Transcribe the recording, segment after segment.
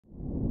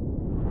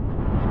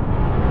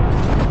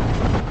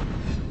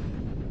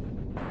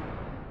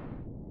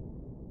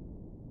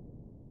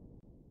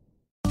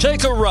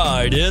Take a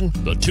ride in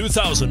the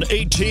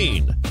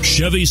 2018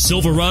 Chevy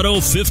Silverado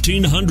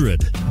 1500.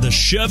 The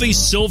Chevy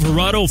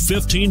Silverado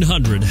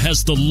 1500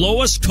 has the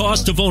lowest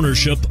cost of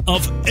ownership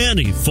of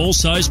any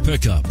full-size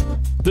pickup.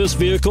 This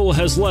vehicle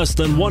has less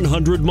than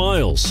 100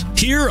 miles.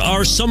 Here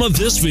are some of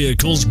this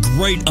vehicle's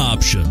great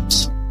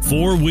options: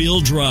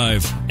 four-wheel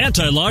drive,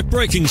 anti-lock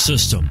braking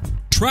system,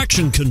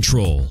 traction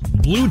control,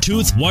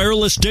 Bluetooth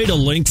wireless data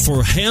link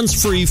for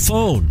hands-free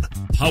phone,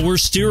 power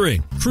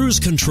steering, cruise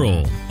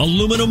control,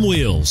 aluminum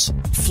wheels,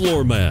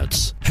 floor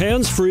mats,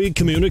 hands-free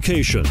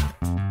communication.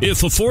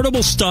 If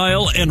affordable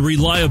style and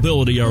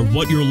reliability are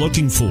what you're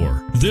looking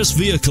for, this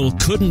vehicle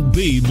couldn't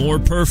be more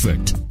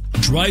perfect.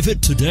 Drive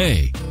it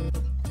today.